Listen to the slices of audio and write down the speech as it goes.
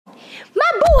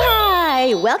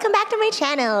Hi! Welcome back to my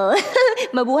channel.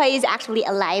 Mabuhay is actually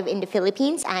alive in the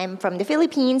Philippines. I'm from the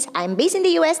Philippines. I'm based in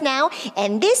the US now,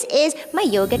 and this is my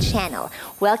yoga channel.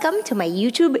 Welcome to my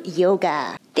YouTube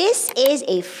Yoga. This is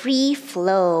a free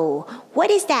flow.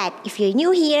 What is that? If you're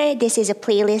new here, this is a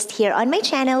playlist here on my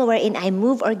channel wherein I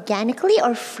move organically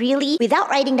or freely without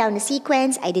writing down the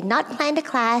sequence. I did not plan the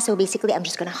class, so basically I'm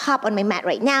just gonna hop on my mat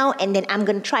right now and then I'm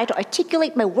gonna try to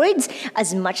articulate my words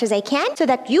as much as I can so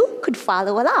that you could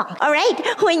follow along. Alright,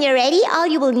 when you're ready, all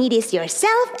you will need is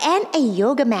yourself and a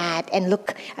yoga mat. And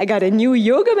look, I got a new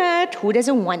yoga mat. Who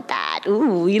doesn't want that?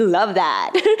 Ooh, we love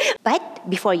that. But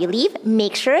before you leave,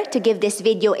 make sure to give this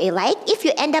video a like if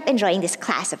you end up enjoying this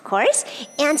class, of course,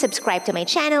 and subscribe to my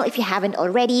channel if you haven't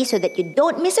already so that you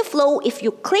don't miss a flow if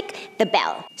you click the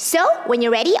bell. So, when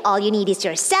you're ready, all you need is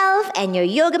yourself and your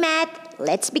yoga mat.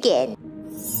 Let's begin.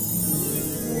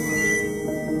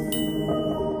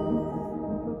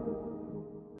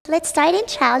 Let's start in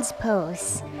child's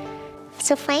pose.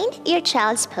 So find your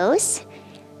child's pose.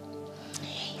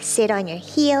 Sit on your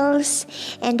heels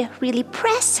and really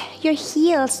press your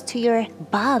heels to your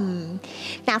bum.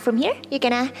 Now from here, you're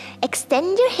gonna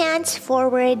extend your hands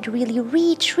forward, really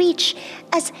reach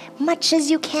as much as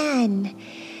you can.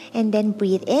 And then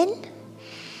breathe in.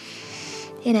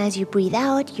 And as you breathe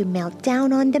out, you melt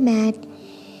down on the mat.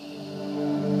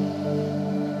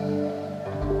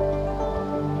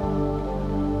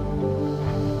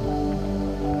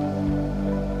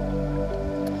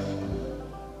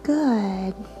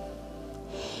 Good.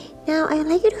 Now, I'd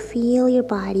like you to feel your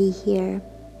body here.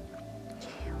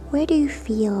 Where do you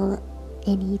feel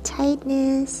any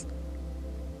tightness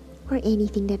or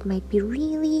anything that might be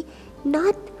really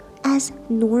not as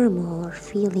normal or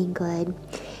feeling good?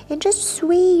 And just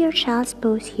sway your child's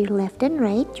pose here left and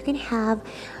right. You can have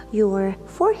your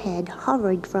forehead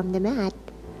hovered from the mat.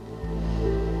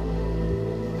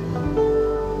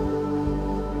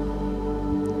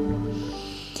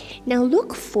 Now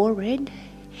look forward.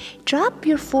 Drop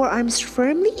your forearms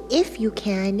firmly if you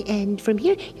can, and from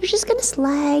here, you're just gonna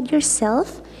slide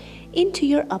yourself into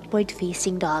your upward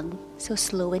facing dog. So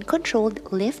slow and controlled,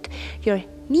 lift your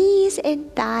knees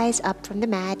and thighs up from the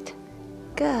mat.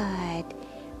 Good.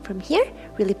 From here,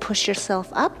 really push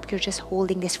yourself up. You're just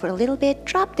holding this for a little bit.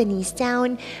 Drop the knees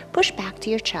down, push back to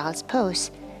your child's pose.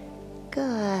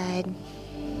 Good.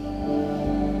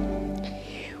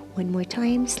 One more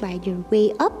time, slide your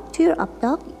way up to your up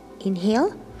dog.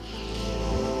 Inhale.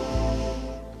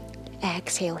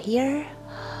 Exhale here.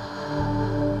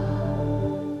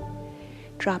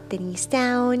 Drop the knees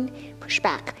down, push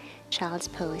back, child's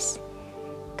pose.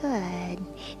 Good.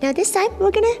 Now this time,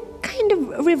 we're gonna kind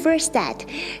of reverse that,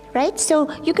 right?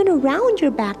 So you're gonna round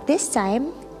your back this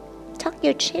time, tuck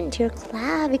your chin to your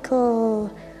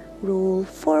clavicle, roll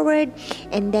forward,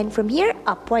 and then from here,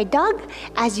 upward dog,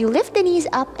 as you lift the knees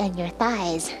up and your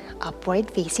thighs, upward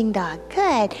facing dog.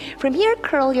 Good. From here,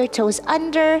 curl your toes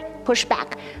under, push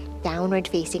back, downward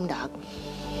facing dog.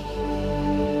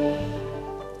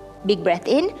 Big breath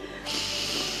in.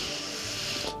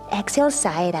 Exhale,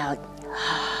 side out.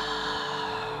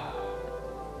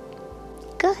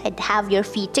 Good. Have your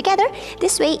feet together.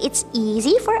 This way, it's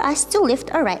easy for us to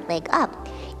lift our right leg up.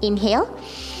 Inhale.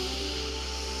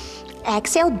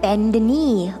 Exhale, bend the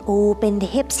knee. Open the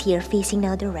hips here, facing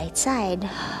now the right side.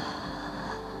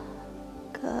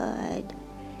 Good.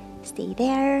 Stay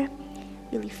there.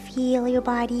 Really feel your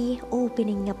body,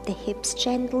 opening up the hips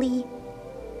gently.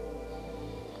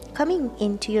 Coming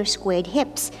into your squared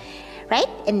hips, right?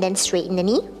 And then straighten the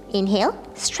knee. Inhale,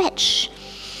 stretch.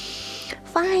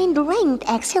 Find length.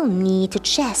 Exhale, knee to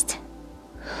chest.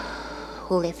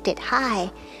 Lift it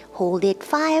high. Hold it.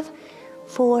 5,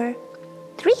 4,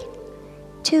 3,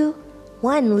 2,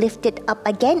 1. Lift it up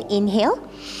again. Inhale.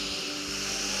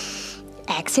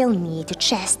 Exhale, knee to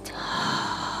chest.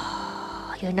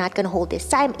 You're not gonna hold this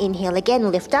time. Inhale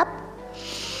again, lift up.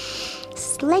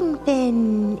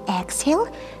 Lengthen. Exhale.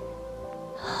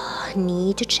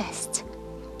 Knee to chest.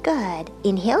 Good.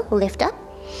 Inhale, lift up.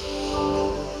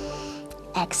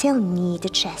 Exhale, knee to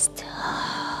chest.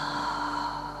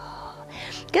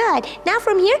 Good. Now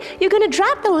from here, you're gonna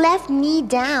drop the left knee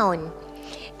down.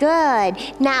 Good.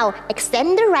 Now,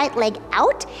 extend the right leg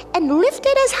out and lift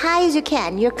it as high as you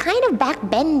can. You're kind of back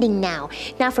bending now.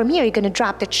 Now from here, you're gonna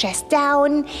drop the chest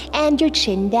down and your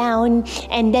chin down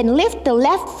and then lift the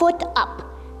left foot up.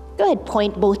 Good.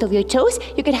 Point both of your toes.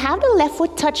 You can have the left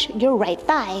foot touch your right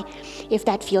thigh if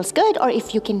that feels good or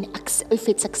if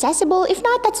it's accessible. If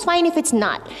not, that's fine if it's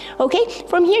not. Okay?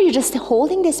 From here, you're just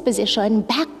holding this position,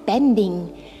 back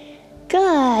bending.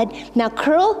 Good. Now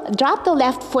drop the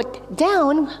left foot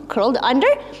down, curled under.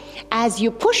 As you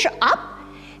push up,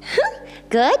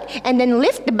 Good. And then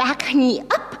lift the back knee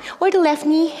up or the left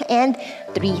knee and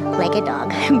three-legged dog.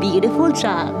 Beautiful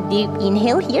job. Deep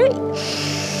inhale here.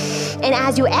 And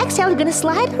as you exhale, you're gonna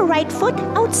slide the right foot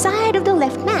outside of the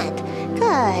left mat.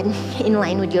 Good. In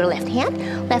line with your left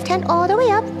hand all the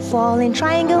way up. Fall in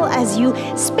triangle as you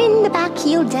spin the back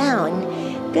heel down.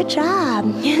 Good job.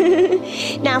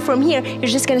 Now from here,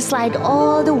 you're just gonna slide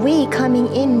all the way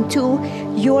coming into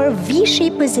your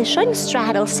V-shaped position,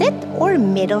 straddle sit or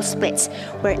middle splits,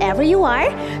 wherever you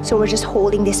are. So we're just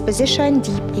holding this position,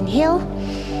 deep inhale.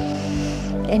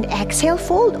 And exhale,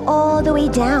 fold all the way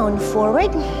down,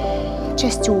 forward,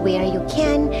 just to where you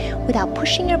can without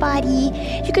pushing your body.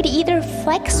 You could either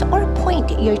flex or point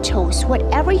your toes,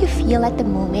 whatever you feel at the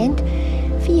moment.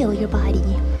 Feel your body.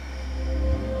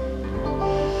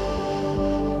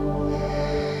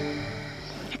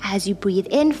 As you breathe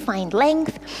in, find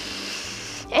length.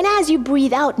 And as you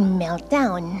breathe out, melt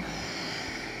down.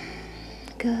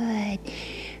 Good.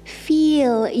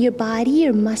 Feel your body,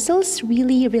 your muscles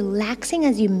really relaxing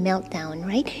as you melt down,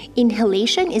 right?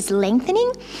 Inhalation is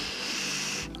lengthening.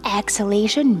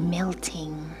 Exhalation,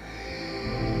 melting.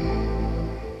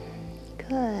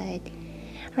 Good.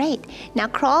 Right. Now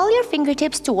crawl your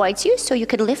fingertips towards you so you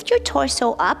could lift your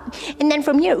torso up. And then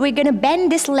from here, we're gonna bend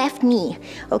this left knee,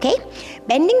 okay?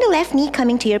 Bending the left knee,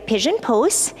 coming to your pigeon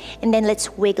pose. And then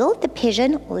let's wiggle the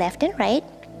pigeon left and right.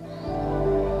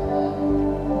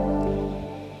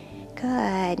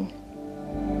 Good.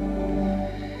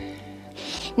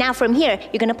 Now from here,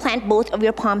 you're gonna plant both of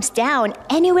your palms down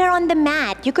anywhere on the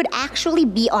mat. You could actually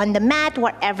be on the mat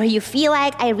wherever you feel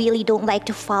like. I really don't like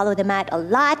to follow the mat a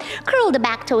lot. Curl the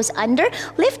back toes under,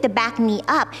 lift the back knee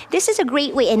up. This is a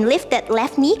great way, and lift that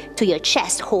left knee to your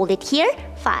chest. Hold it here.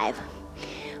 5,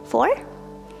 4,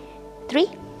 3,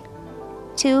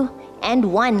 2,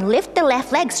 and 1. Lift the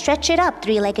left leg, stretch it up,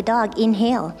 three-legged dog.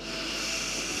 Inhale.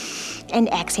 And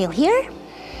exhale here.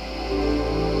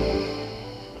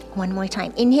 One more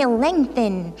time. Inhale,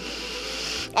 lengthen.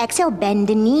 Exhale, bend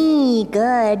the knee.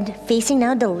 Good. Facing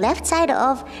now the left side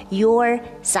of your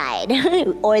side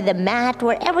or the mat,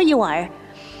 wherever you are.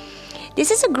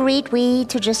 This is a great way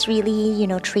to just really,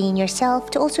 train yourself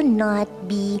to also not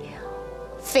be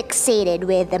fixated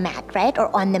with the mat, right? Or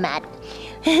on the mat.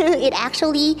 It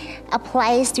actually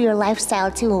applies to your lifestyle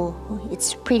too.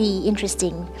 It's pretty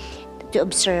interesting to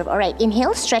observe. All right,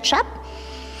 inhale, stretch up.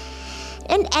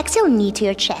 And exhale, knee to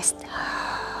your chest.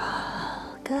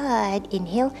 Good.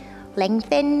 Inhale,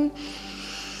 lengthen.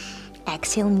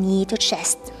 Exhale, knee to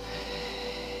chest.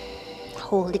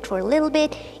 Hold it for a little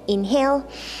bit. Inhale.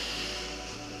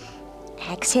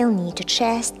 Exhale, knee to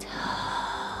chest.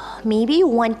 Maybe you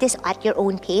want this at your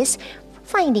own pace.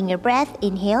 Finding your breath.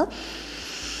 Inhale.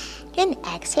 And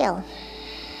exhale.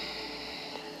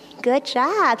 Good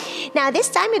job. Now this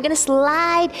time you're gonna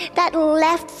slide that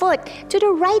left foot to the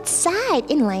right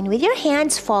side in line with your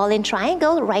hands. Fall in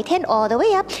triangle, right hand all the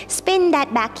way up. Spin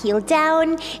that back heel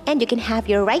down, and you can have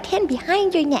your right hand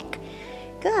behind your neck.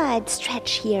 Good.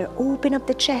 Stretch here. Open up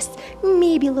the chest,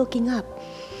 maybe looking up.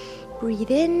 Breathe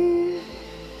in,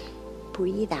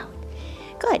 breathe out.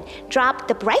 Good. Drop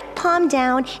the right palm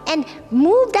down and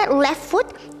move that left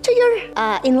foot to your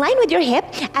in line with your hip.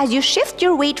 As you shift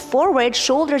your weight forward,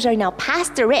 shoulders are now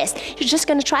past the wrist. You're just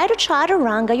gonna try to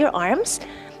chaturanga your arms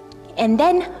and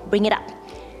then bring it up.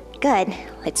 Good.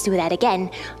 Let's do that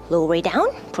again. Lower it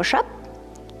down, push up,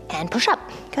 and push up.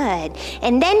 Good.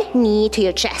 And then knee to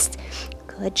your chest.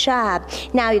 Good job.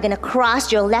 Now you're gonna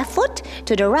cross your left foot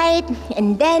to the right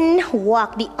and then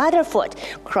walk the other foot.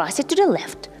 Cross it to the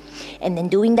left. And then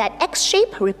doing that X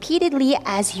shape repeatedly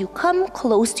as you come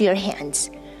close to your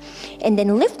hands. And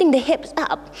then lifting the hips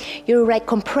up. You're right,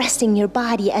 compressing your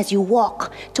body as you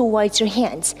walk towards your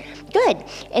hands. Good.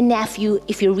 And now if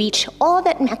you reach all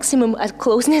that maximum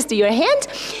closeness to your hands,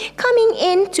 coming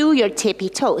into your tippy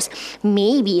toes.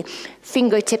 Maybe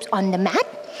fingertips on the mat.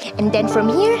 And then from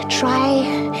here,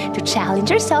 try to challenge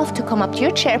yourself to come up to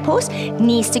your chair pose,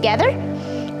 knees together.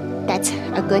 That's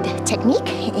a good technique.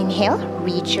 Inhale,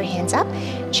 reach your hands up.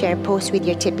 Chair pose with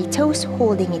your tippy toes,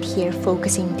 holding it here,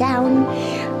 focusing down,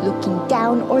 looking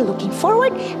down or looking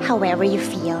forward, however you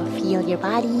feel. Feel your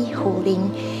body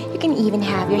holding. You can even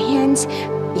have your hands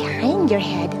behind your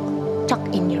head, tuck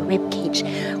in your rib cage.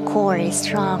 Core is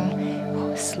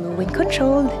strong. Slow and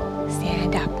controlled.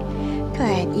 Stand up.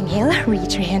 Good. Inhale,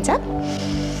 reach your hands up.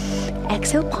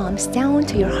 Exhale, palms down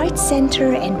to your heart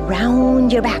center and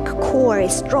round your back. Core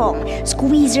is strong.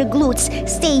 Squeeze your glutes.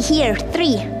 Stay here.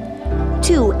 3,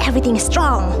 2, everything is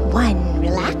strong. 1,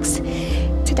 relax.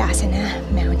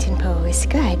 Tadasana, mountain pose.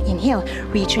 Good. Inhale,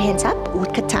 reach your hands up.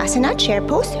 Utkatasana, chair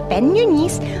pose. Bend your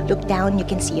knees. Look down, you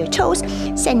can see your toes.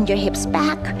 Send your hips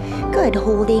back. Good.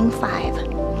 Holding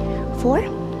 5, 4,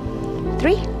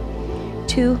 3,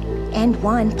 2, and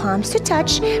 1. Palms to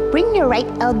touch. Bring your right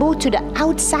elbow to the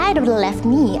outside of the left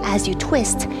knee as you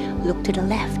twist. Look to the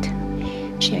left.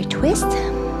 Chair twist.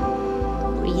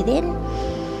 Breathe in.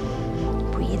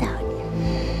 Breathe out.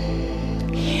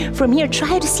 From here,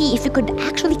 try to see if you could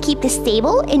actually keep this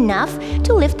stable enough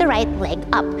to lift the right leg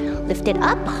up. Lift it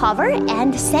up, hover,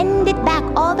 and send it back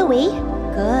all the way.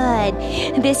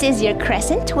 Good. This is your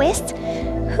crescent twist.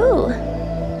 Whew.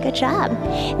 Good job.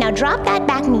 Now drop that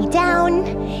back knee down,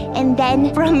 and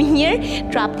then from here,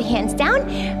 drop the hands down,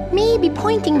 maybe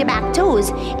pointing the back toes,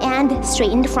 and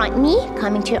straighten the front knee,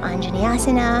 coming to your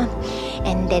Anjaneyasana,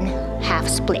 and then half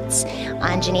splits.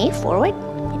 Anjaneya forward,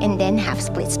 and then half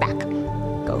splits back.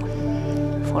 Go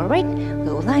forward,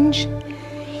 low lunge,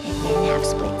 and then half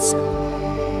splits.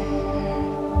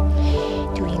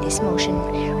 Doing this motion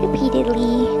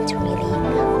repeatedly to really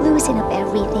loosen up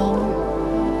everything.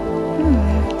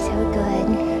 So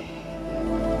good.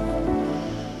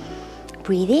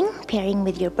 Breathing, pairing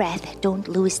with your breath. Don't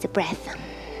lose the breath.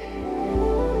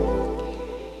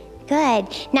 Good.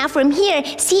 Now from here,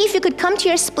 see if you could come to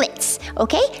your splits,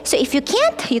 okay? So if you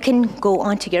can't, you can go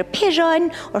on to your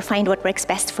pigeon or find what works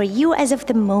best for you as of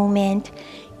the moment.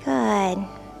 Good.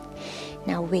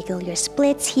 Now wiggle your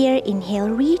splits here. Inhale,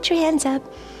 reach your hands up.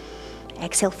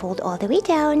 Exhale, fold all the way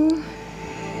down.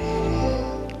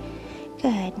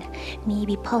 Good.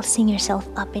 Maybe pulsing yourself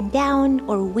up and down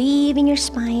or waving your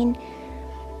spine.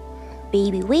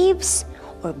 Baby waves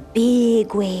or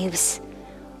big waves.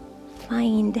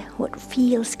 Find what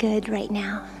feels good right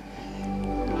now.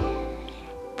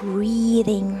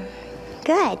 Breathing.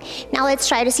 Good. Now let's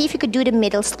try to see if you could do the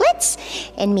middle splits.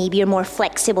 And maybe you're more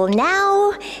flexible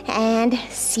now. And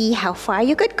see how far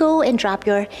you could go and drop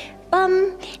your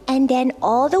bum. And then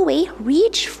all the way,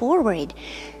 reach forward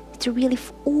to really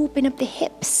open up the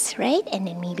hips, right? And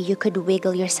then maybe you could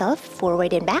wiggle yourself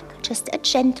forward and back. Just a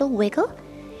gentle wiggle.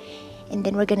 And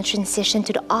then we're going to transition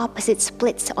to the opposite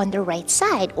splits on the right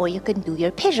side, or you can do your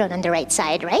pigeon on the right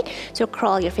side, right? So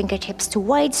crawl your fingertips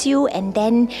towards you, and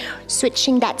then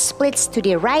switching that splits to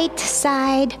the right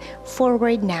side,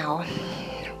 forward now.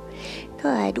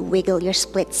 Good. Wiggle your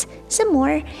splits some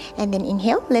more, and then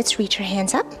inhale. Let's reach your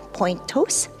hands up, point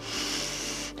toes.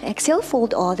 Exhale,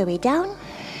 fold all the way down.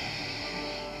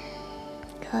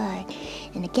 Good.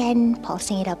 And again,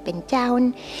 pulsing it up and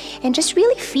down. And just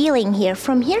really feeling here,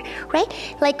 from here, right?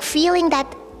 Like feeling that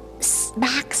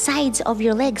back sides of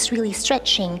your legs really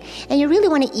stretching. And you really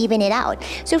want to even it out.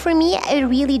 So for me, I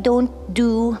really don't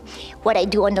do what I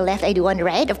do on the left, I do on the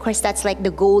right. Of course, that's like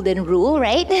the golden rule,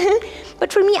 right?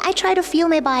 But for me, I try to feel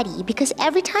my body because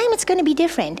every time it's going to be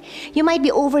different. You might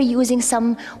be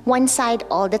overusing one side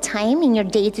all the time in your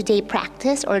day-to-day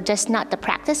practice, or just not the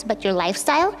practice, but your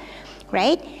lifestyle,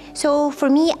 right? So for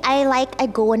me, I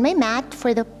go on my mat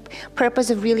for the purpose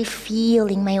of really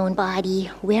feeling my own body.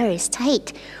 Where is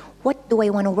tight? What do I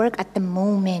want to work at the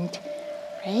moment,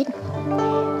 right?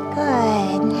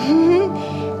 Good.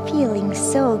 Feeling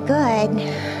so good.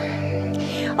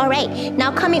 All right,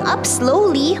 now coming up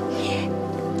slowly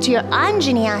to your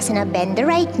Anjaneyasana, bend the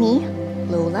right knee,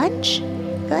 low lunge.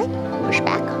 Good. Push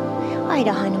back.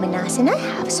 Ardha Hanumanasana,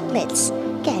 half splits.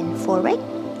 Again, forward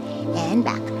and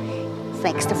back.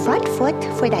 Flex the front foot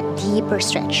for that deeper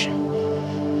stretch.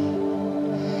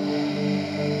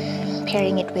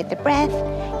 Pairing it with the breath,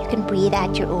 you can breathe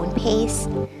at your own pace.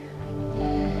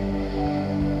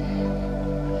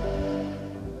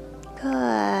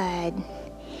 Good.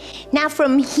 Now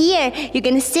from here, you're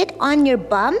gonna sit on your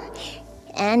bum,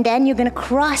 and then you're gonna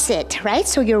cross it, right?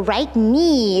 So your right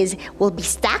knees will be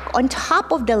stacked on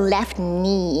top of the left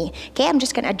knee. Okay, I'm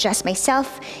just gonna adjust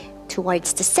myself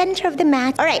towards the center of the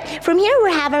mat. All right, from here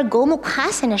we have our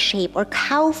Gomukhasana shape, or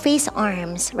cow face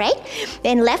arms, right?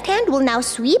 Then left hand will now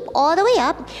sweep all the way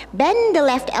up. Bend the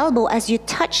left elbow as you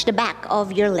touch the back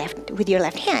of your left with your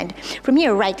left hand. From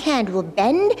here, right hand will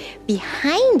bend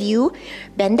behind you,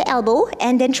 bend the elbow,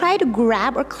 and then try to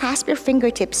grab or clasp your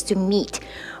fingertips to meet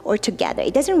or together.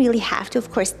 It doesn't really have to.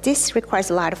 Of course, this requires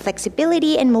a lot of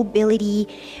flexibility and mobility,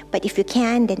 but if you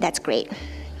can, then that's great.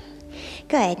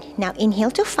 Good. Now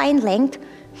inhale to find length.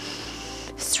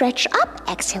 Stretch up.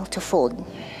 Exhale to fold.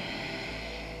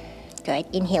 Good.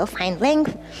 Inhale, find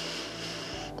length.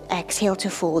 Exhale to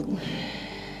fold.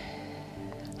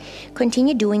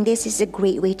 continue doing this. This is a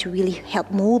great way to really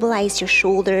help mobilize your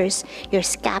shoulders, your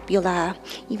scapula,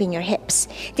 even your hips.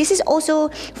 This is also,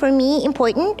 for me,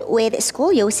 important with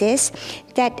scoliosis,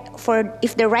 that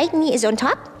if the right knee is on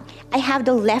top, I have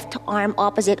the left arm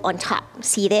opposite on top.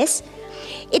 See this?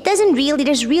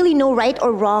 There's really no right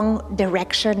or wrong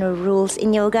direction or rules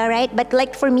in yoga, right? But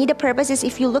like for me, the purpose is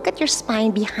if you look at your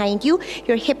spine behind you,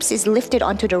 your hips is lifted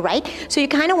onto the right. So you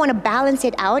kind of want to balance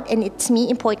it out, and it's me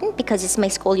important because it's my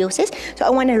scoliosis. So I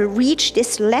want to reach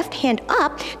this left hand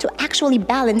up to actually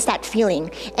balance that feeling.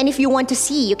 And if you want to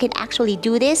see, you can actually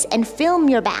do this and film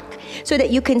your back so that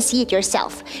you can see it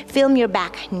yourself. Film your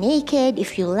back naked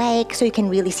if you like, so you can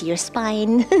really see your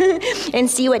spine and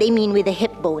see what I mean with the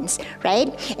hip bones, right?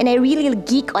 And I really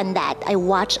geek on that. I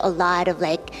watch a lot of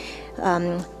like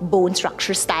bone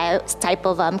structure type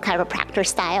of chiropractor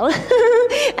style.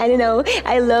 I don't know.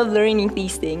 I love learning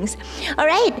these things. All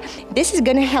right, this is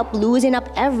gonna help loosen up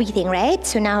everything, right?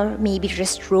 So now maybe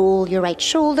just roll your right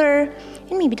shoulder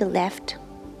and maybe the left.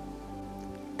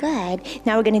 Good.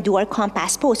 Now we're gonna do our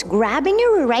compass pose. Grabbing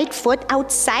your right foot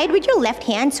outside with your left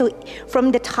hand. So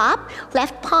from the top,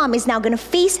 left palm is now gonna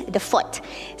face the foot.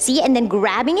 See, and then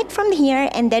grabbing it from here,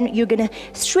 and then you're gonna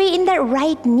straighten that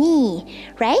right knee,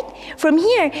 right? From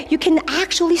here, you can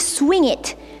actually swing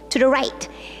it to the right.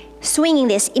 Swinging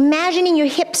this, imagining your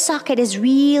hip socket is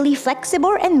really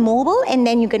flexible and mobile, and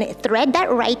then you're gonna thread that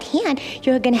right hand.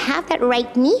 You're gonna have that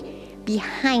right knee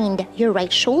behind your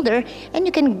right shoulder, and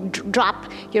you can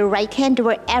drop your right hand to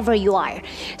wherever you are.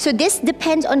 So this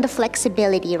depends on the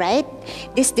flexibility, right?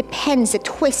 This depends, the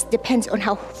twist depends on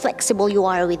how flexible you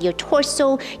are with your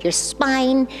torso, your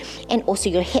spine, and also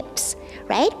your hips,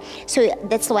 right? So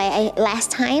that's why last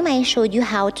time I showed you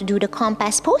how to do the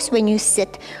compass pose when your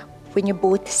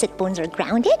both sit bones are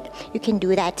grounded. You can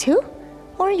do that too,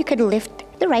 or you could lift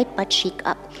the right butt cheek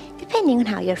up, depending on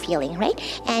how you're feeling, right?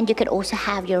 And you could also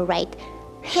have your right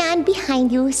hand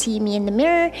behind you, see me in the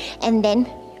mirror, and then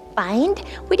bind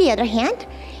with the other hand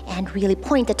and really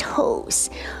point the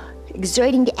toes,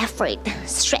 exerting the effort.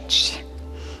 Stretch.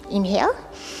 Inhale,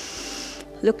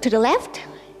 look to the left.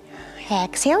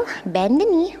 Exhale, bend the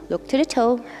knee, look to the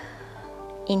toe.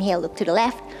 Inhale, look to the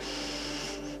left.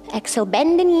 Exhale,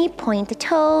 bend the knee, point the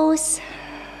toes.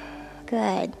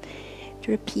 Good.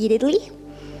 Repeatedly.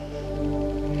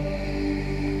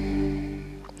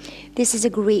 This is a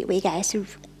great way, guys, to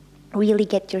really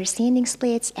get your standing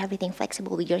splits, everything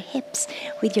flexible with your hips,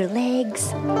 with your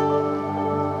legs.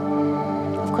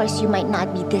 Of course, you might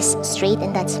not be this straight,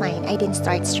 and that's fine. I didn't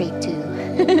start straight too.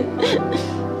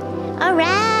 All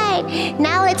right,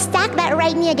 now let's stack that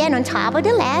right knee again on top of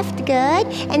the left. Good.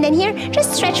 And then here,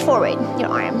 just stretch forward your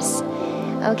arms.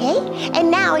 Okay?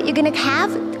 And now you're gonna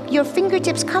have your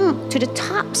fingertips come to the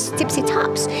tops, tipsy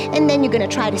tops, and then you're gonna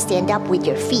try to stand up with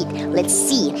your feet. Let's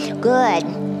see. Good.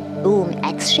 Boom,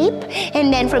 X shape.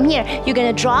 And then from here, you're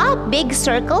gonna draw a big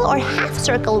circle or half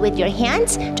circle with your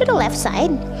hands to the left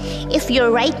side. If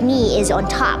your right knee is on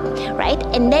top, right?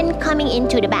 And then coming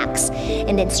into the backs,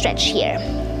 and then stretch here.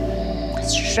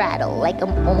 Straddle,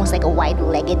 almost like a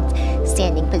wide-legged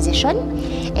standing position.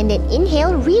 And then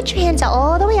inhale, reach your hands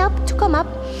all the way up to come up.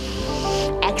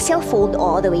 Exhale, fold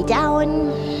all the way down.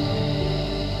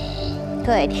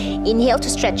 Good. Inhale to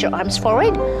stretch your arms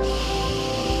forward.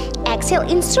 Exhale,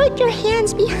 insert your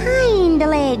hands behind the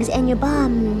legs and your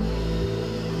bum.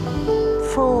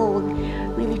 Fold.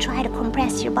 Really try to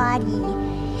compress your body.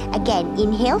 Again,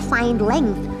 inhale, find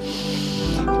length.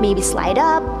 Maybe slide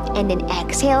up, and then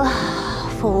exhale,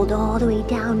 fold all the way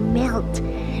down, melt.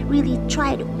 Really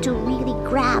try to really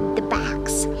grab the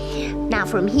backs. Now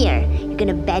from here, you're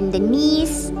gonna bend the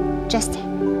knees just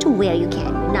to where you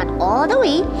can, not all the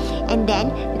way. And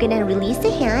then you're gonna release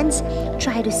the hands.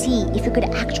 Try to see if you could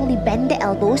actually bend the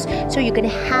elbows. So you're gonna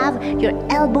have your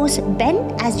elbows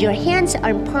bent as your hands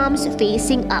are palms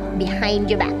facing up behind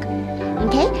your back.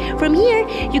 Okay? From here,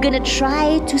 you're gonna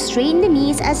try to straighten the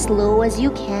knees as low as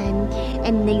you can.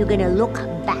 And then you're gonna look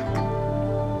back.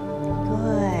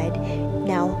 Good.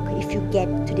 Now, if you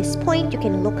get to this point, you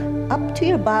can look up to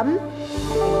your bum,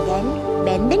 and then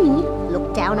bend the knee,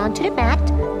 look down onto the mat,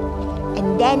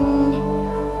 and then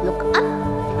look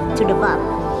up to the bum.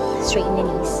 Straighten the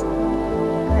knees.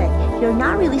 Good. You're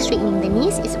not really straightening the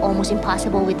knees. It's almost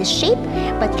impossible with this shape,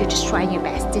 but you're just trying your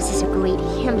best. This is a great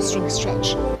hamstring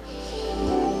stretch.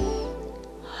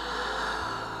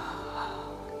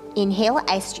 Inhale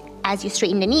as you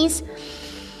straighten the knees.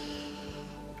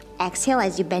 Exhale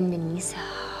as you bend the knees.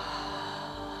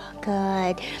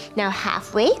 Good. Now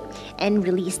halfway and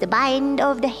release the bind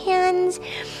of the hands.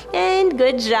 And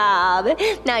good job.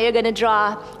 Now you're gonna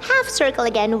draw half circle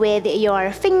again with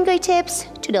your fingertips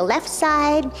to the left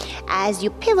side. As you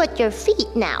pivot your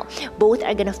feet now, both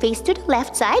are gonna face to the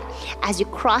left side. As you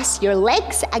cross your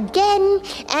legs again,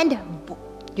 and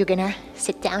you're gonna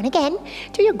sit down again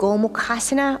to your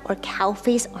Gomukhasana or cow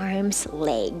face, arms,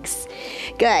 legs.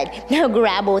 Good. Now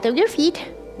grab both of your feet,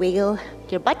 wiggle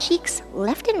your butt cheeks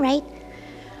left and right.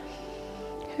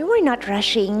 We're not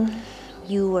rushing.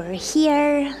 You were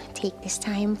here. Take this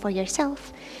time for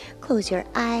yourself. Close your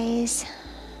eyes.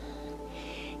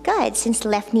 Good. Since the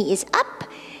left knee is up,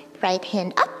 right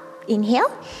hand up. Inhale.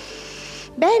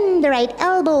 Bend the right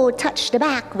elbow, touch the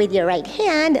back with your right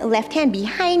hand. Left hand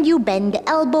behind you, bend the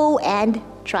elbow and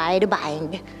try to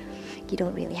bind. You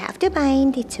don't really have to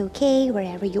bind, it's okay.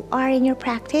 Wherever you are in your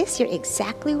practice, you're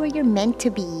exactly where you're meant to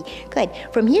be. Good.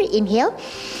 From here, inhale.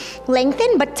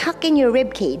 Lengthen but tuck in your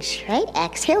rib cage, right?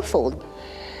 Exhale, fold.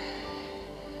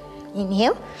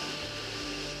 Inhale.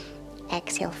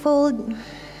 Exhale, fold.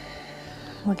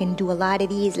 We're gonna do a lot of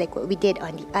these like what we did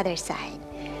on the other side.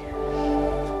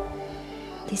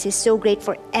 This is so great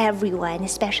for everyone,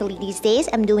 especially these days.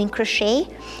 I'm doing crochet.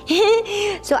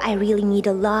 So I really need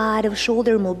a lot of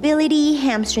shoulder mobility,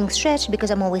 hamstring stretch,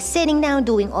 because I'm always sitting down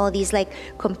doing all these like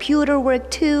computer work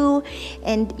too.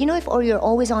 And you know, if you're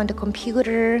always on the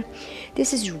computer,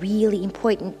 this is really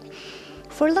important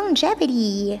for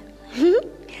longevity.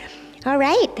 All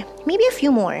right, maybe a few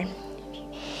more.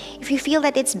 If you feel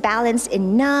that it's balanced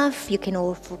enough, you can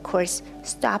of course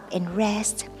stop and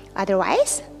rest.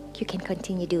 Otherwise, you can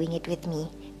continue doing it with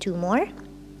me. 2 more.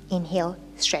 Inhale,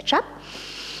 stretch up.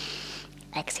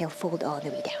 Exhale, fold all the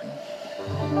way down.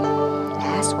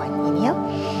 Last one. Inhale.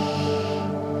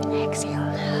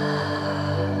 Exhale.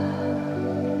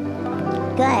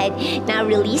 Good. Now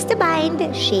release the bind.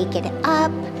 Shake it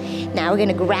up. Now we're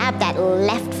gonna grab that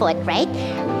left foot, right?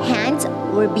 Hands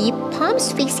will be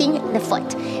palms facing the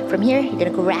foot. From here, you're gonna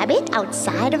grab it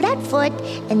outside of that foot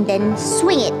and then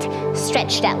swing it.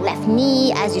 Stretch that left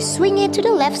knee as you swing it to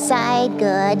the left side.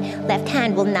 Good. Left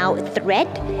hand will now thread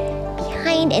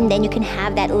behind, and then you can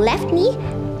have that left knee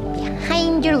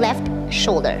behind your left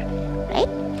shoulder, right?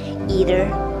 Either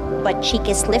butt cheek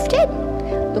is lifted.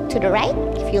 Look to the right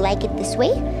if you like it this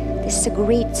way. This is a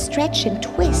great stretch and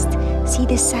twist. See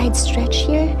this side stretch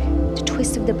here? The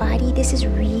twist of the body. This is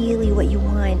really what you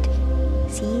want.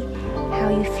 See how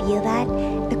you feel that?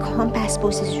 The compass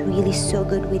pose is really so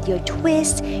good with your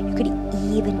twist. You could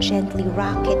even gently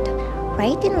rock it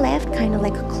right and left, kind of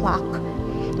like a clock.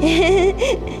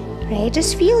 Right?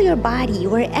 Just feel your body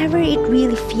wherever it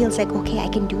really feels like, okay, I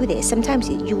can do this. Sometimes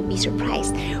you'll be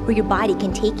surprised where your body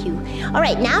can take you. All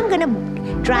right, now I'm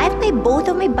gonna drive both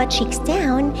of my butt cheeks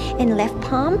down, and left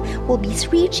palm will be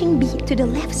reaching to the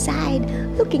left side,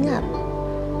 looking up.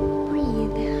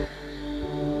 Breathe.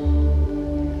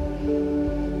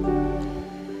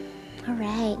 All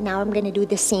right, now I'm gonna do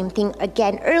the same thing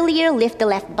again. Earlier, lift the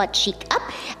left butt cheek up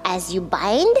as you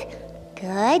bind.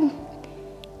 Good.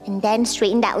 And then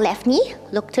straighten that left knee,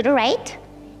 look to the right,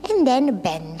 and then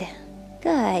bend.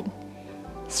 Good.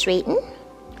 Straighten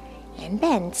and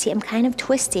bend. See, I'm kind of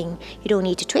twisting. You don't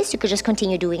need to twist, you could just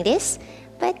continue doing this.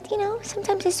 But, you know,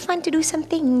 sometimes it's fun to do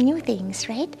something, new things,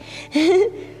 right?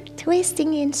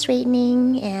 Twisting and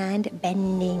straightening and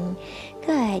bending.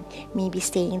 Good. Maybe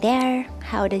staying there.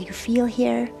 How do you feel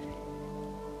here?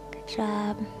 Good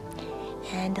job.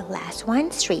 And the last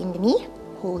one, straighten the knee.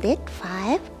 Hold it.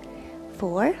 5,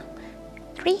 4,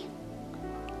 3,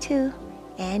 2,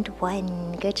 and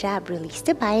 1. Good job. Release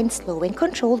the bind, slow and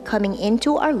controlled, coming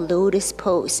into our lotus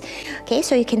pose. Okay,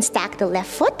 so you can stack the left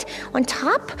foot on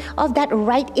top of that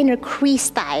right inner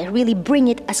crease thigh. Really bring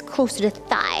it as close to the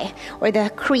thigh or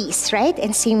the crease, right?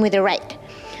 And same with the right.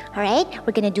 All right,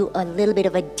 we're gonna do a little bit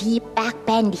of a deep back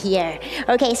bend here.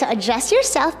 Okay, so adjust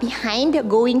yourself behind,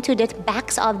 going to the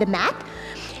backs of the mat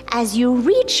as you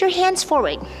reach your hands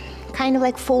forward, kind of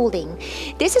like folding.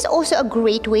 This is also a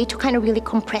great way to kind of really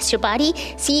compress your body.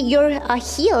 See, your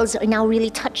heels are now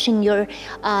really touching your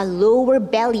lower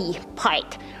belly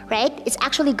part, right? It's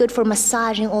actually good for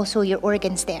massaging also your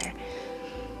organs there.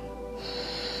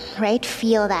 Right?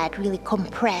 Feel that, really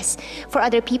compress. For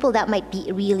other people, that might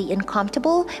be really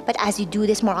uncomfortable, but as you do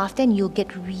this more often, you'll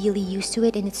get really used to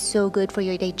it, and it's so good for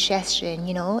your digestion,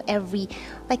 you know?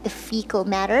 Like the fecal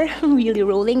matter, really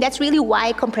rolling. That's really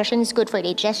why compression is good for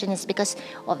digestion, is because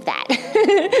of that,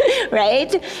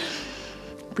 right?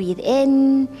 Breathe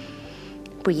in,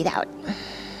 breathe out.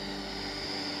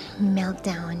 Melt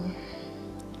down.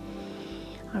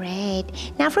 All right.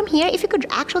 Now from here, if you could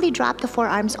actually drop the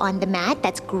forearms on the mat,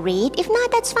 that's great. If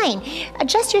not, that's fine.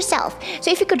 Adjust yourself.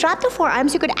 So if you could drop the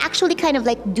forearms, you could actually kind of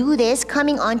like do this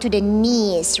coming onto the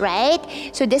knees, right?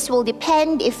 So this will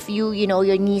depend if your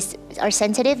knees are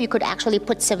sensitive. You could actually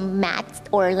put some mat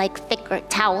or like thicker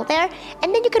towel there,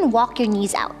 and then you can walk your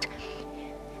knees out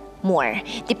more,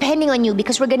 depending on you,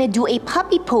 because we're gonna do a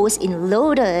puppy pose in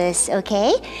lotus,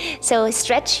 okay? So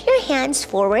stretch your hands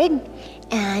forward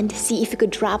and see if you could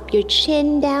drop your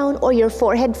chin down or your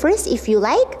forehead first if you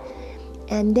like,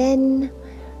 and then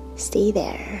stay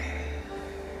there.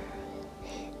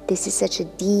 This is such a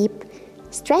deep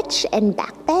stretch and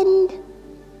back bend.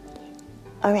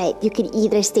 All right, you can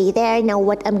either stay there. Now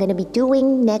what I'm gonna be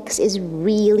doing next is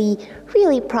really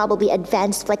probably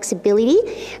advanced flexibility.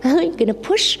 You're gonna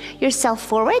push yourself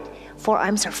forward.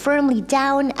 Forearms are firmly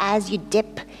down as you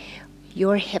dip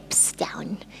your hips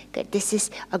down. Good, this is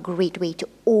a great way to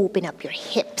open up your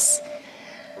hips.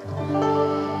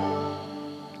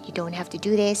 You don't have to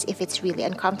do this. If it's really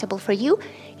uncomfortable for you,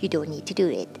 you don't need to do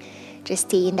it. Just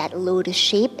stay in that lotus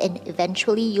shape and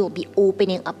eventually you'll be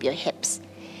opening up your hips.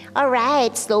 All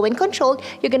right, slow and controlled.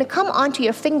 You're gonna come onto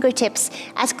your fingertips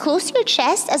as close to your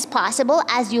chest as possible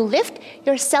as you lift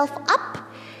yourself up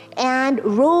and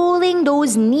rolling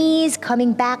those knees,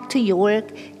 coming back to your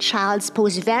child's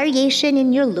pose variation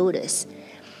in your lotus.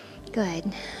 Good.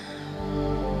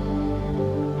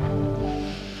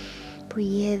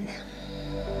 Breathe.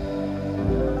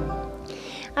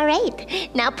 All right,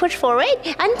 now push forward,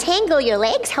 untangle your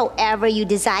legs however you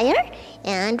desire.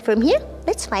 And from here,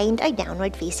 let's find our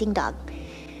downward facing dog.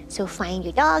 So find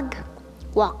your dog,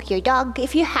 walk your dog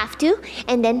if you have to,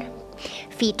 and then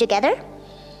feet together.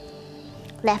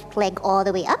 Left leg all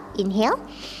the way up, inhale.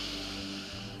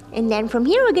 And then from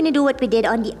here, we're gonna do what we did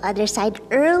on the other side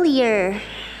earlier.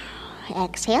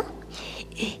 Exhale.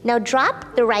 Now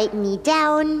drop the right knee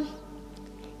down.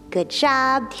 Good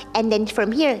job. And then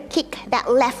from here, kick that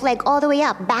left leg all the way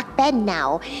up, back bend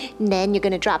now. And then you're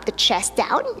gonna drop the chest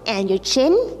down and your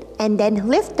chin, and then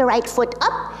lift the right foot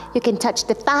up. You can touch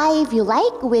the thigh if you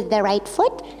like with the right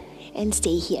foot, and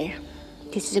stay here.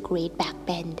 This is a great back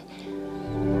bend.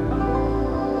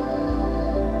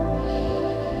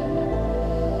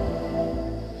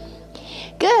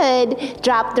 Good.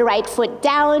 Drop the right foot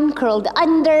down, curled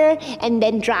under, and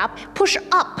then drop, push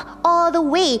up all the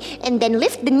way, and then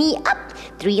lift the knee up,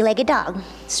 three-legged dog.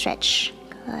 Stretch.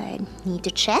 Good. Knee to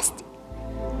chest.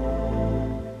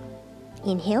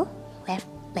 Inhale, left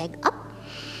leg up.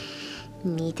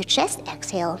 Knee to chest,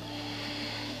 exhale.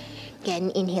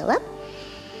 Again, inhale up.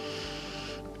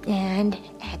 And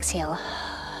exhale.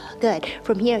 Good.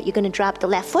 From here, you're gonna drop the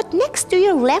left foot next to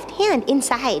your left hand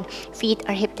inside. Feet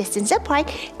are hip distance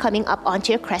apart, coming up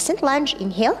onto your crescent lunge.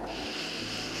 Inhale.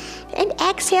 And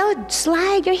exhale,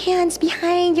 slide your hands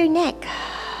behind your neck.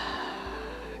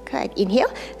 Good.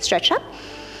 Inhale, stretch up.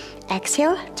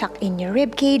 Exhale, tuck in your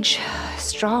rib cage.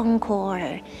 Strong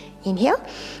core. Inhale,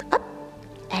 up.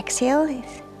 Exhale,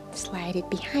 slide it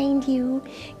behind you.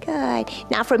 Good.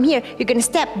 Now from here, you're gonna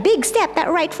step, big step, that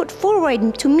right foot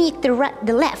forward to meet the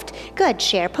left. Good.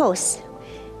 Chair pose.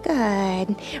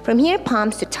 Good. From here,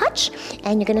 palms to touch,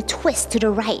 and you're gonna twist to the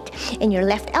right. And your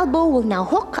left elbow will now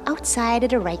hook outside of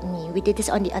the right knee. We did this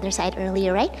on the other side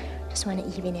earlier, right? Just wanna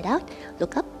even it out.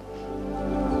 Look up.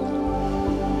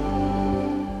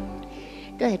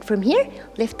 Good. From here,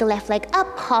 lift the left leg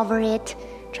up, hover it.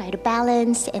 Try to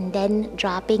balance, and then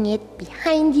dropping it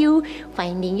behind you,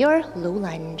 finding your low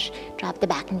lunge. Drop the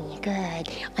back knee. Good.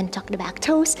 Untuck the back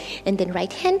toes, and then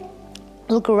right hand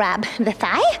will grab the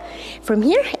thigh. From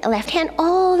here, left hand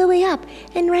all the way up,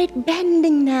 and right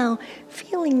bending now.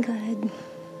 Feeling good.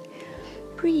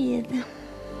 Breathe.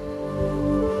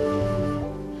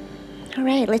 All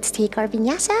right, let's take our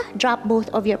vinyasa. Drop both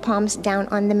of your palms down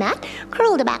on the mat.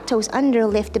 Curl the back toes under,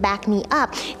 lift the back knee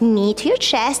up. Knee to your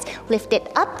chest, lift it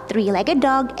up, three-legged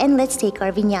dog, and let's take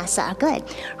our vinyasa. Good.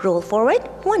 Roll forward,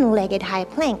 one-legged high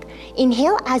plank.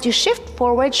 Inhale as you shift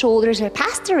forward, shoulders are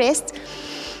past the wrists.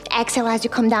 Exhale as you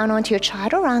come down onto your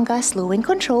chaturanga, slow and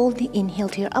controlled. Inhale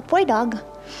to your upward dog.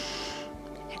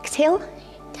 Exhale,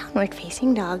 downward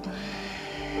facing dog.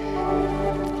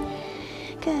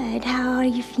 Good. How are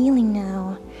you feeling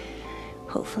now?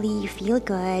 Hopefully you feel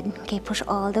good. Okay, push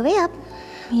all the way up.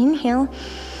 Inhale.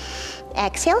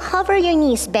 Exhale, hover your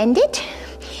knees, bend it,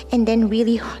 and then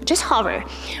really just hover,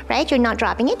 right? You're not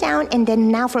dropping it down. And then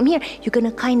now from here, you're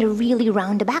gonna kind of really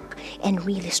round the back and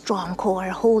really strong core.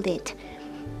 Hold it.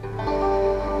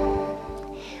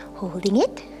 Holding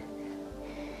it.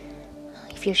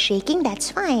 If you're shaking, that's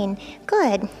fine.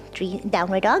 Good.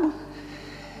 Downward dog.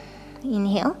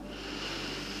 Inhale.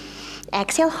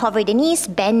 Exhale, hover the knees,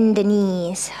 bend the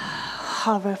knees.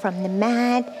 Hover from the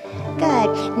mat.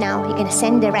 Good. Now you're gonna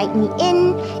send the right knee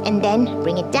in and then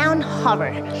bring it down,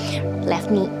 hover. Left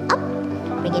knee up,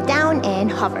 bring it down and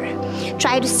hover.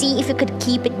 Try to see if you could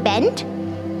keep it bent.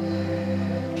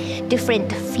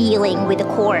 Different feeling with the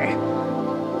core.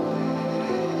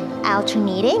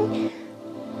 Alternating.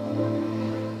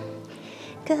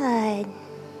 Good.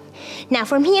 Now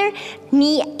from here,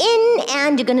 knee in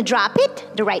and you're gonna drop it,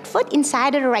 the right foot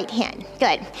inside of the right hand.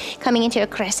 Good. Coming into a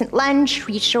crescent lunge,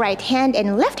 reach the right hand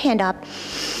and left hand up.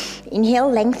 Inhale,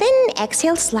 lengthen.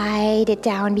 Exhale, slide it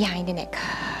down behind the neck.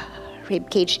 Rib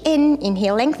cage in,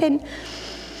 inhale, lengthen.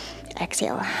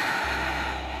 Exhale.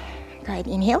 Good,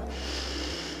 inhale.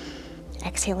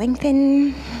 Exhale,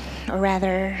 lengthen. Or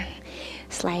rather,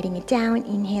 sliding it down,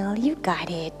 inhale, you got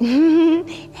it.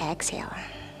 Exhale.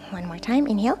 One more time,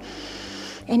 inhale.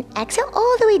 And exhale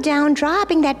all the way down,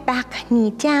 dropping that back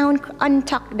knee down,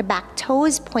 untuck the back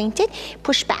toes, pointed,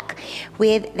 push back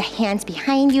with the hands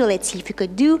behind you. Let's see if you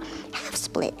could do half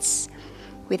splits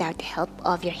without the help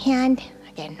of your hand.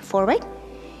 Again, forward.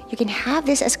 You can have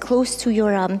this as close to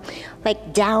your,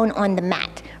 like down on the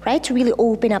mat, right? To really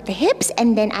open up the hips.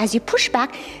 And then as you push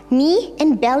back, knee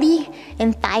and belly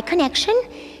and thigh connection,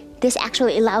 this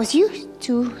actually allows you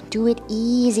to do it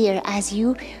easier as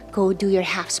you go do your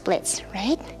half splits,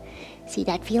 right? See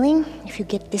that feeling? If you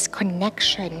get this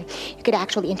connection, you could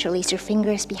actually interlace your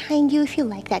fingers behind you if you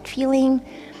like that feeling.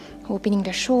 Opening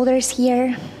the shoulders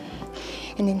here.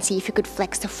 And then see if you could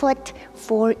flex the foot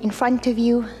forward in front of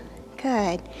you.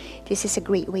 Good. This is a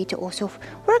great way to also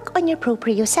work on your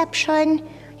proprioception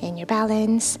and your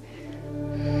balance.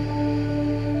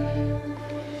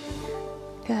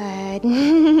 Good.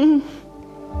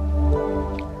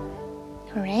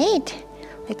 All right.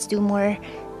 Let's do more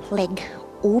leg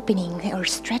opening or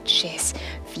stretches.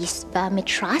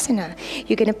 Visvamitrasana.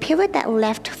 You're gonna pivot that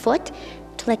left foot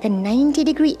to like a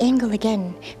 90-degree angle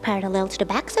again, parallel to the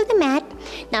backs of the mat.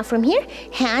 Now from here,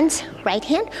 hands, right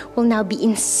hand will now be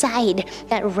inside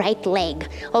that right leg,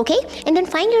 okay? And then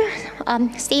find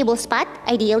your stable spot.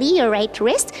 Ideally, your right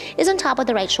wrist is on top of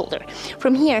the right shoulder.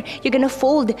 From here, you're gonna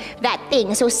fold that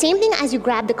thing. So same thing as you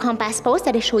grab the compass pose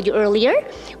that I showed you earlier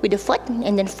with the foot,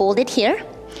 and then fold it here,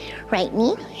 right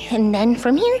knee. And then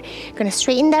from here, you're gonna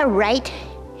straighten that right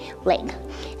leg.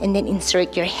 And then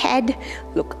insert your head,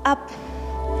 look up.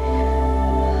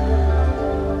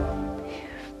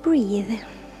 Breathe.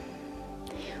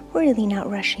 We're really not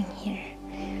rushing here.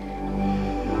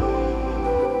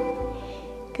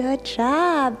 Good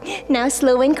job. Now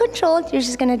slow and controlled, you're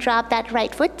just gonna drop that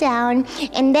right foot down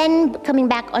and then coming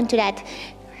back onto that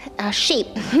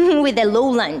shape with a low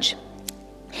lunge.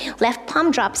 Left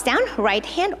palm drops down, right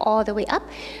hand all the way up.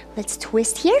 Let's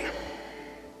twist here.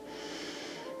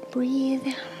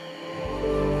 Breathe.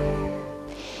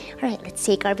 All right, let's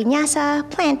take our vinyasa,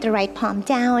 plant the right palm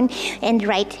down, and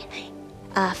right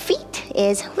feet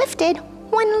is lifted.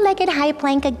 One-legged high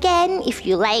plank again, if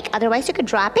you like. Otherwise, you could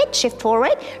drop it, shift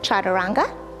forward,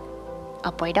 chaturanga,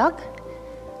 upward dog,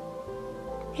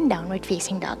 and downward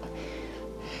facing dog.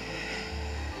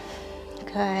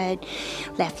 Good.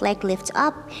 Left leg lifts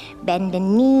up, bend the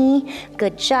knee.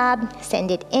 Good job.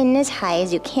 Send it in as high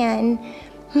as you can.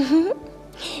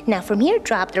 Now from here,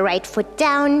 drop the right foot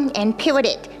down and pivot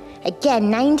it.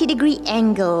 Again, 90-degree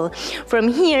angle. From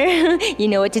here, you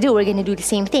know what to do. We're gonna do the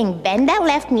same thing. Bend that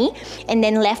left knee and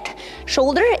then left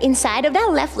shoulder inside of that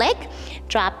left leg.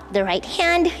 Drop the right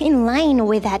hand in line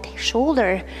with that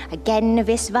shoulder. Again,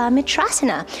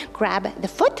 Visvamitrasana. Grab the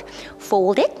foot,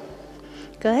 fold it.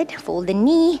 Good. Fold the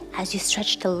knee as you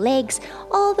stretch the legs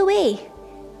all the way.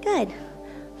 Good.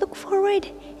 Look forward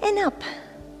and up.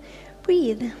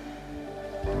 Breathe.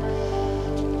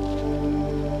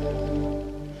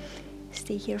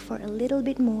 Stay here for a little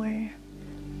bit more.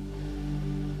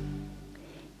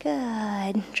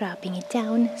 Good. Dropping it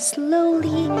down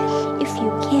slowly if you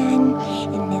can.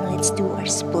 And then let's do our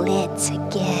splits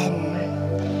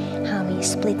again. How many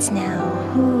splits now?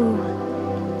 Ooh,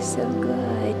 so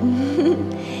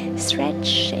good.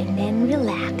 Stretch and then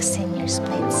relax in your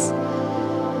splits.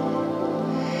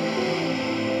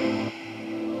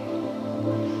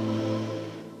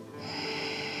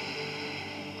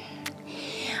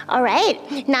 All right,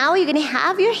 now you're gonna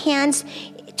have your hands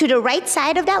to the right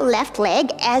side of that left leg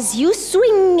as you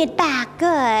swing it back.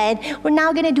 Good. We're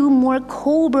now gonna do more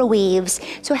cobra waves.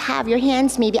 So have your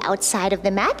hands maybe outside of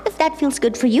the mat if that feels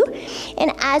good for you.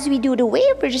 And as we do the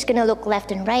wave, we're just gonna look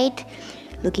left and right,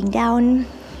 looking down,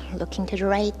 looking to the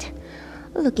right,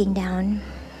 looking down,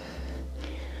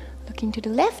 looking to the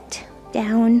left,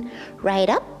 down, right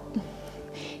up,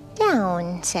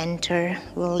 down, center,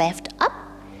 left, up,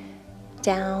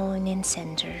 down, and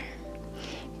center.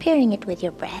 Pairing it with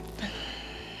your breath.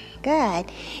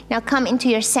 Good. Now come into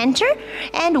your center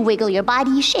and wiggle your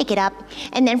body, shake it up.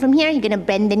 And then from here, you're gonna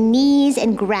bend the knees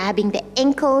and grabbing the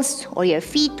ankles or your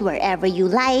feet, wherever you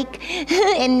like.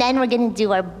 And then we're gonna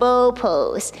do our bow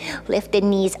pose. Lift the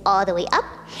knees all the way up.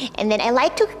 And then I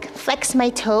like to flex my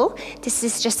toe. This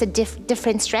is just a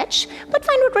different stretch, but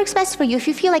find what works best for you. If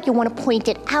you feel like you wanna point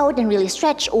it out and really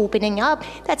stretch, opening up,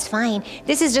 that's fine.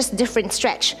 This is just different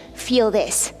stretch. Feel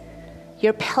this.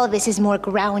 Your pelvis is more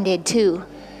grounded too.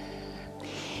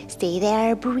 Stay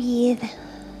there, breathe.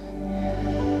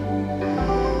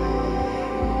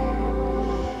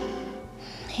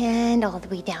 And all the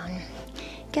way down.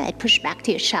 Good, push back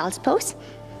to your child's pose.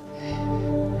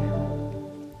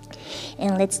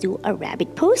 And let's do a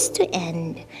rabbit pose to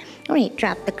end. All right,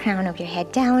 drop the crown of your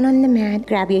head down on the mat.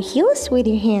 Grab your heels with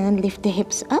your hand, lift the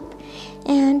hips up,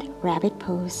 and rabbit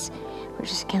pose. We're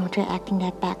just counteracting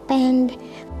that back bend.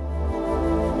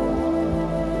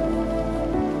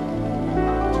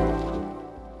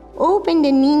 Open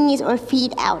the knees or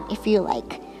feet out if you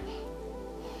like.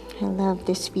 I love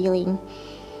this feeling.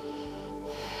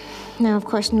 Now, of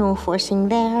course, no forcing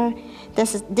there.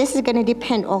 This is gonna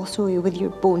depend also with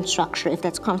your bone structure, if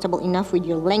that's comfortable enough with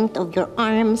your length of your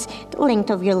arms, the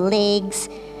length of your legs.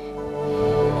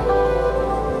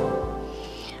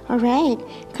 All right,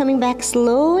 coming back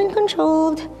slow and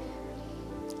controlled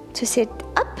to sit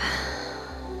up.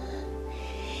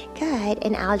 Good,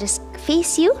 and I'll just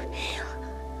face you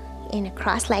in a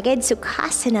cross-legged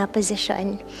Sukhasana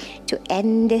position to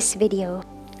end this video.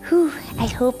 Whew, I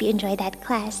hope you enjoyed that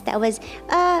class. That was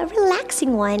a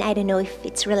relaxing one. I don't know if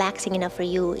it's relaxing enough for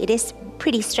you. It is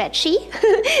pretty stretchy,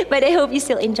 but I hope you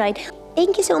still enjoyed.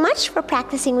 Thank you so much for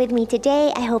practicing with me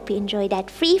today. I hope you enjoyed that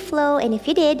free flow, and if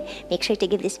you did, make sure to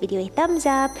give this video a thumbs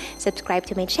up, subscribe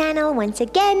to my channel once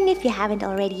again if you haven't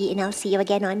already, and I'll see you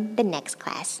again on the next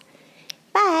class.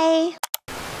 Bye!